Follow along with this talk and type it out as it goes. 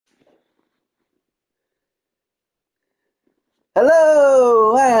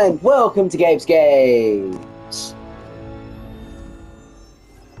Hello and welcome to Gabe's Games.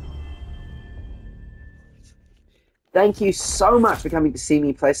 Thank you so much for coming to see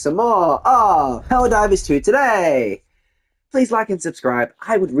me play some more of Helldivers 2 today. Please like and subscribe.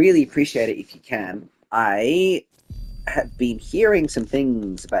 I would really appreciate it if you can. I have been hearing some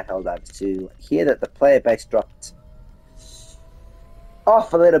things about Helldivers 2. I hear that the player base dropped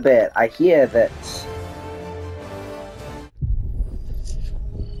off a little bit. I hear that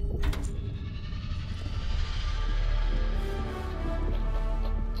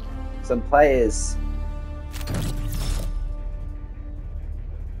some players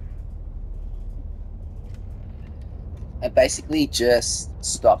have basically just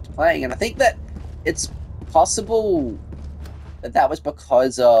stopped playing, and I think that it's possible that that was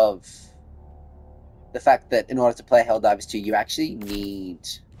because of the fact that in order to play Helldivers 2, you actually need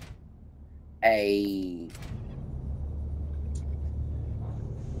a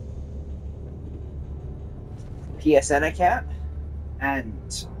PSN account,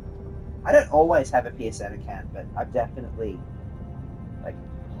 and I don't always have a PSN account, but I've definitely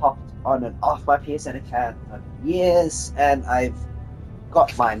hopped on and off my PSN account for years, and I've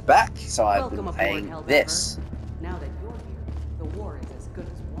got mine back, so I've been playing this. Now that you're here, the war is as good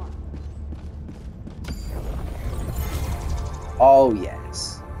as won. Oh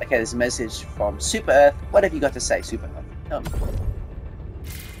yes. Okay, there's a message from Super Earth. What have you got to say, Super Earth? Tell me.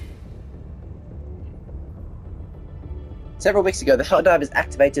 Several weeks ago, the Helldivers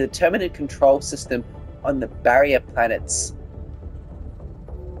activated the terminate control system on the barrier planets.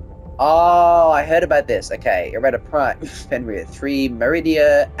 Oh, I heard about this. Okay, Errata Prime, Fenrir 3,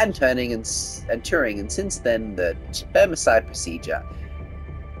 Meridia, and Turing, and since then the Termicide procedure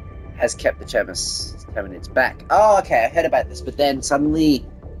has kept the Terminids back. Oh, okay, I heard about this, but then suddenly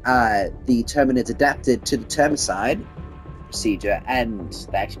the Terminids adapted to the Termicide procedure, and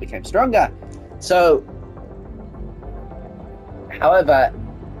they actually became stronger. So, however,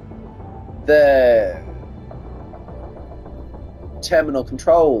 the terminate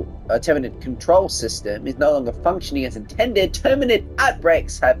control system is no longer functioning as intended. Terminate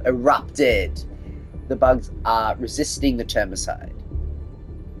outbreaks have erupted. The bugs are resisting the termicide,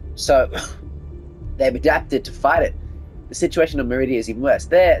 so they've adapted to fight it. The situation on Meridia is even worse.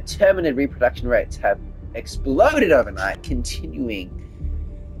 Their terminate reproduction rates have exploded overnight, continuing.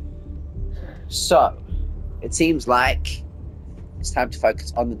 So it seems like it's time to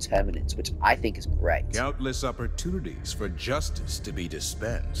focus on the Terminids, which I think is great. Countless opportunities for justice to be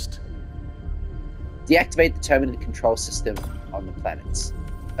dispensed. Deactivate the Terminid control system on the planets.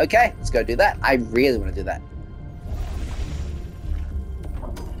 Okay, let's go do that. I really want to do that.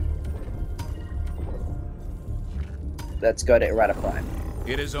 Let's go to Errata Prime.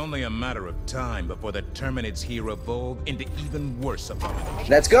 It is only a matter of time before the Terminids here evolve into even worse abominations.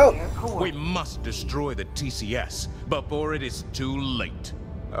 Let's go! We must destroy the TCS before it is too late.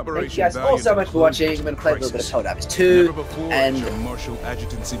 Thank you guys all so much for watching. I'm going to play a little bit of Helldivers 2 and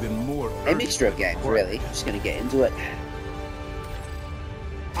a mixture of games, really. I'm just going to get into it.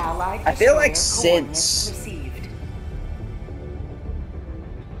 I feel like since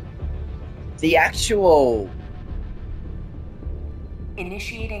the actual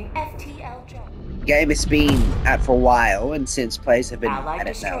initiating FTL jump game has been out for a while, and since players have been, Allied I don't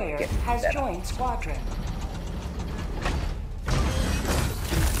know, destroyer getting has better. joined squadron.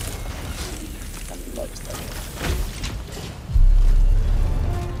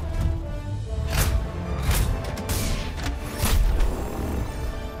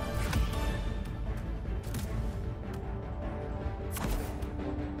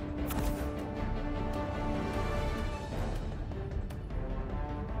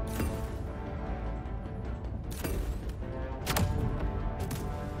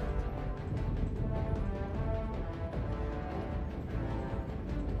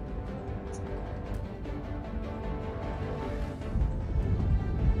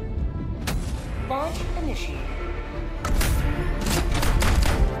 Launch initiated.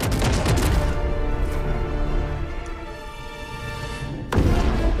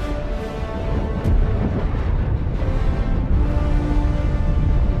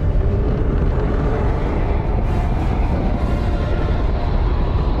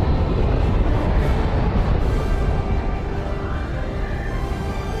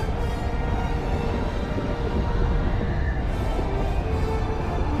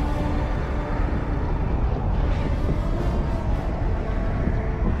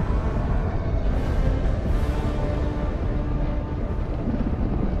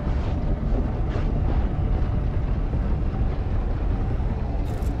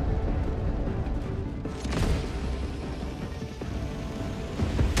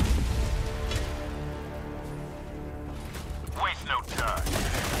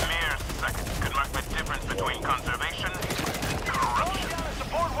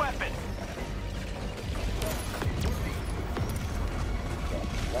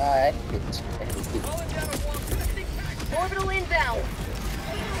 I hit. Orbital inbound.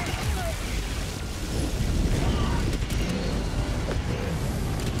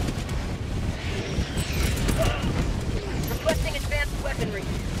 Requesting advanced weaponry.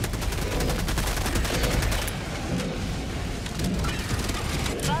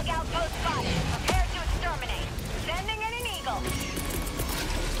 Bug outpost spotted. Prepare to exterminate. Sending in an eagle.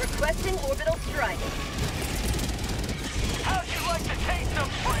 Requesting orbital strike. How'd you like to taste some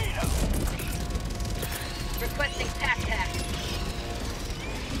freedom? Requesting tac-tac.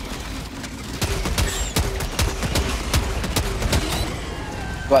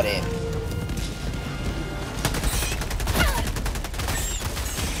 Got it.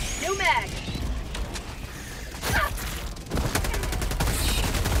 New mag.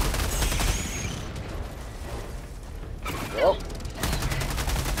 Well.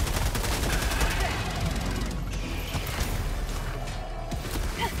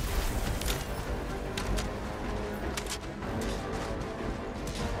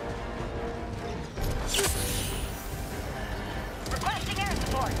 Requesting air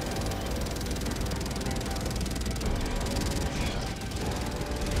support.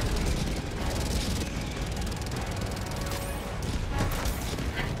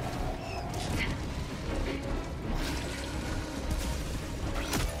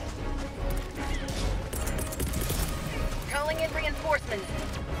 Calling in reinforcements.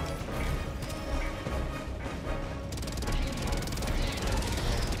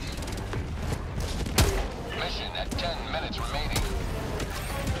 Mission at 10 minutes remaining.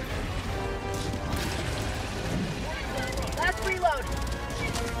 Last reload.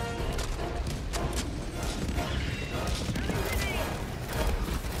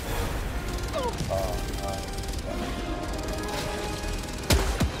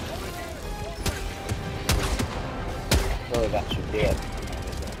 Oh, that should be it.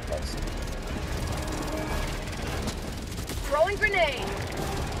 Throwing grenade.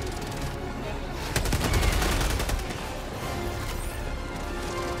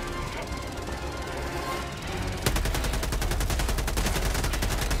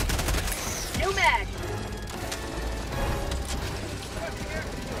 New mag.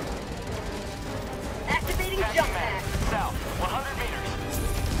 Activating jump pad. South, 100 meters.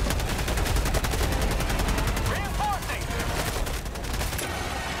 Reinforcing.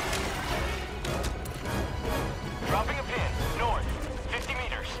 Dropping a pin. North, 50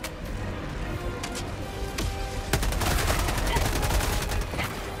 meters.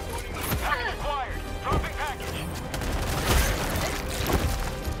 Package acquired. Dropping package.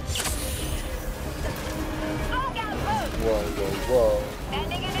 Smoke outpost. Whoa, whoa, whoa.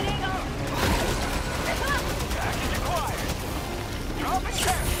 Sending in an eagle. Package acquired. Dropping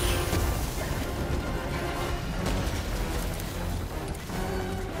package.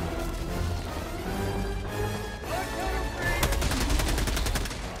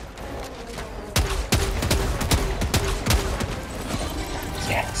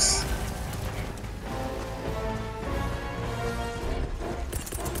 Yes.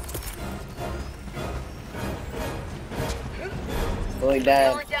 Going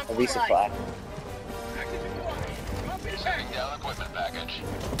down a resupply. Setting down equipment package.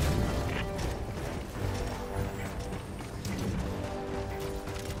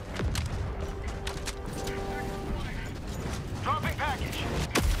 Dropping package.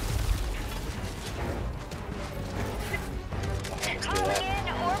 Calling in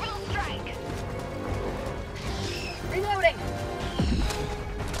orbital strike. Reloading.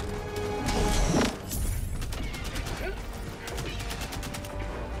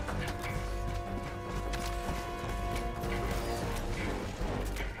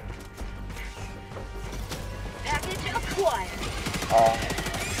 Package acquired.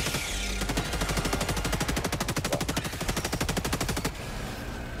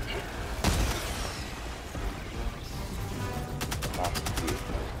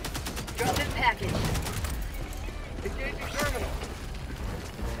 Dropping package. Engaging terminal.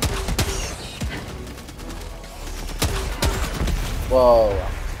 Whoa.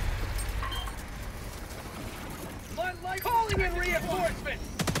 Calling in reinforcements.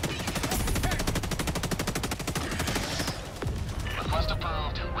 Request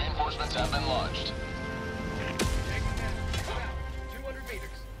approved. Reinforcements have been launched. 200 meters.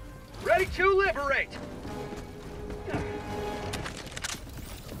 Ready to liberate.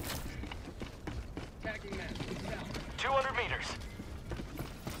 Tagging man. 200 meters.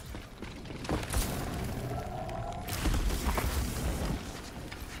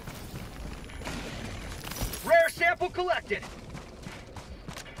 Rare sample collected.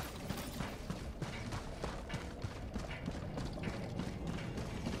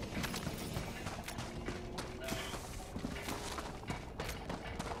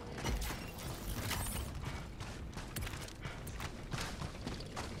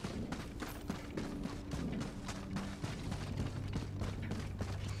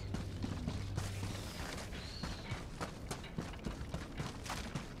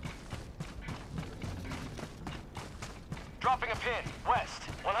 Dropping a pin. West.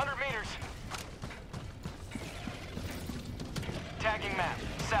 100 meters. Tagging map.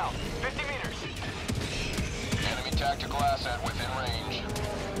 South. 50 meters. Enemy tactical asset within range.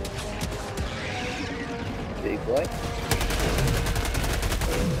 Big boy.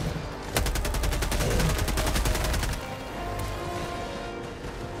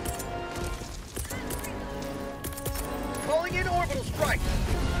 Calling in orbital strike.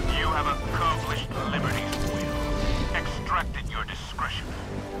 You have accomplished liberty's will. Extract at your discretion.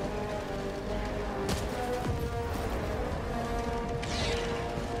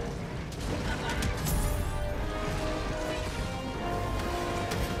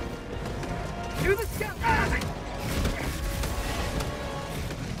 To the scout. Ah!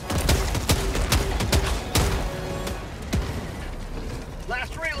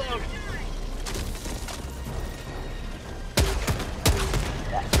 Last reload.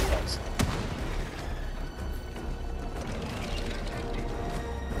 That's close.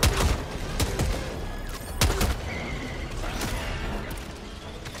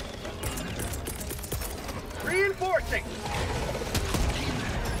 Reinforcing.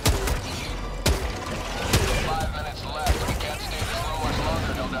 5 minutes left. We can't stay this low much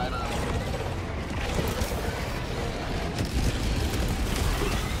longer, Helldiver.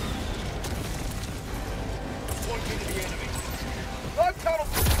 Pointing to the enemy. Log tunnel.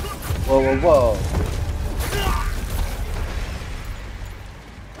 Whoa, whoa, whoa.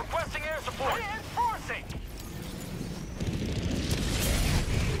 Requesting air support. Reinforcing.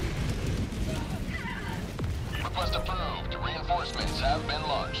 Request approved. Reinforcements have been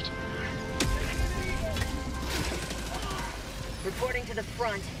launched. Reporting to the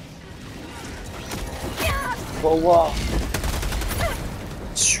front. Whoa, whoa.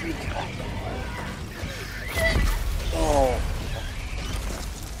 Shriek. Oh.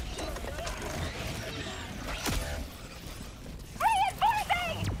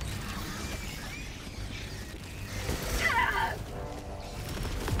 Reinforcing!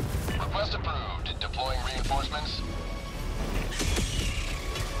 Request approved. Deploying reinforcements.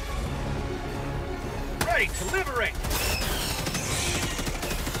 Ready to liberate.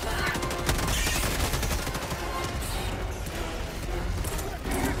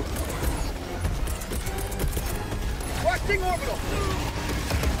 Requesting orbital.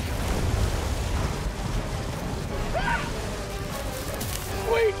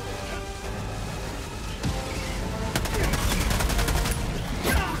 Wait.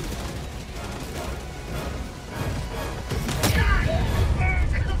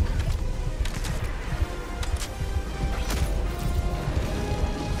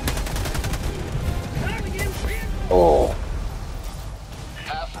 Oh.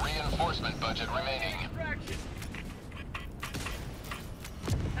 Half reinforcement budget remaining.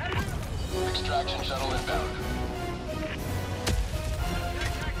 Extraction shuttle inbound.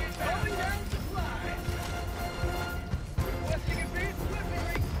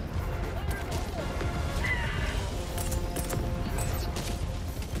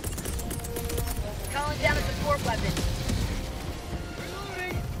 Calling down a support weapon.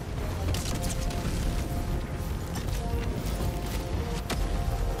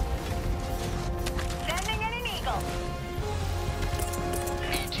 Sending in an eagle.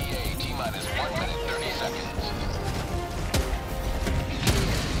 ETA T-minus 1 minute 30 seconds.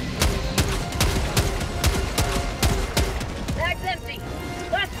 Bag's empty.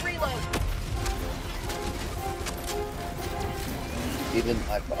 Last reload. Even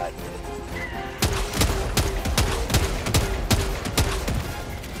I bite.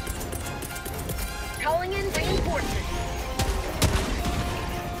 Calling in reinforcements.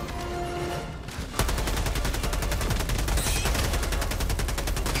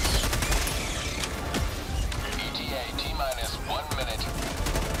 ETA T-minus 1 minute.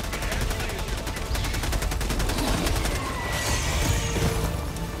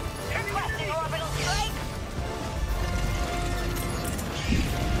 Requesting orbital strike.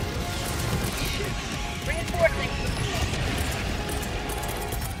 Reinforcing.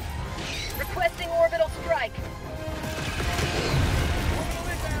 Requesting orbital strike.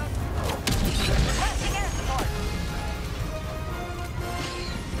 Requesting air support.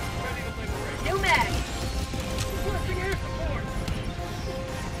 New mag. Requesting air support.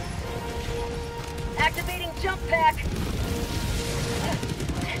 Activating jump pack.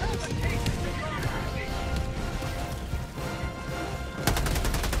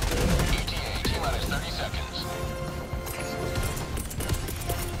 ETA T-minus 30 seconds.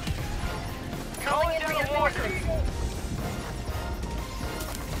 Calling in reinforcements.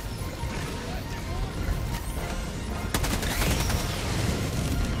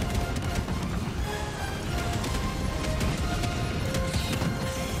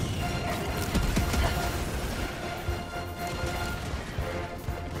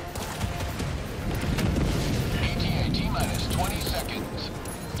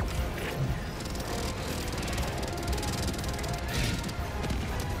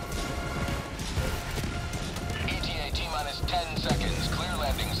 seconds. Clear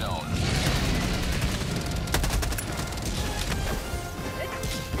landing zone.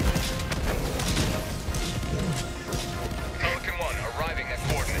 Pelican 1 arriving at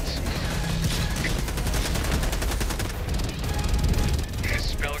coordinates. This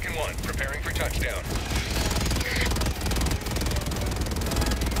is Pelican 1 preparing for touchdown.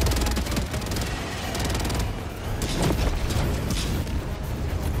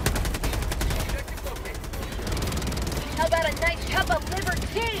 How about a nice cup of liver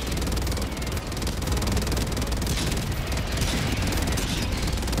tea?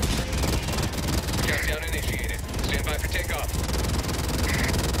 Countdown initiated. Stand by for takeoff.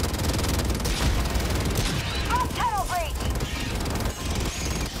 On tunnel breach!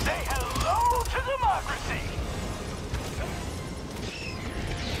 Say hello to democracy!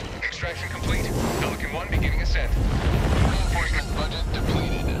 Extraction complete. Pelican 1 beginning ascent. Reinforcement budget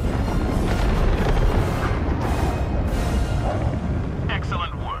depleted.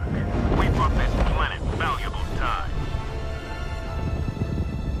 Excellent work. We brought this planet valuable time.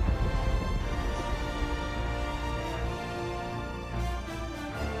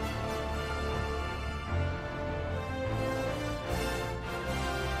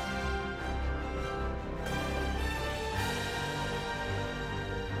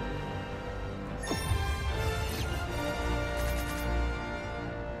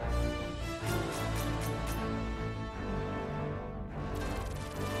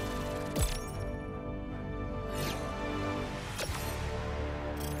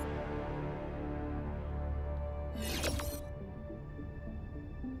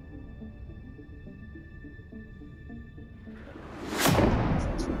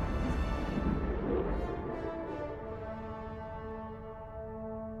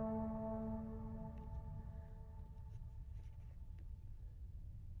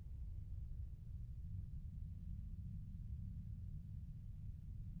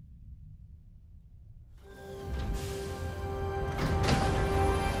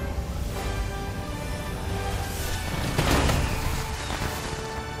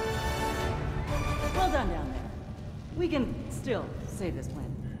 Well done down there. We can still save this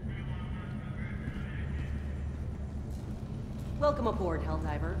planet. Welcome aboard,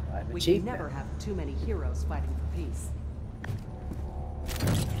 Helldiver. I've We achieved can never that. have too many heroes fighting for peace.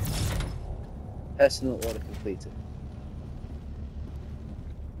 Personal order completed.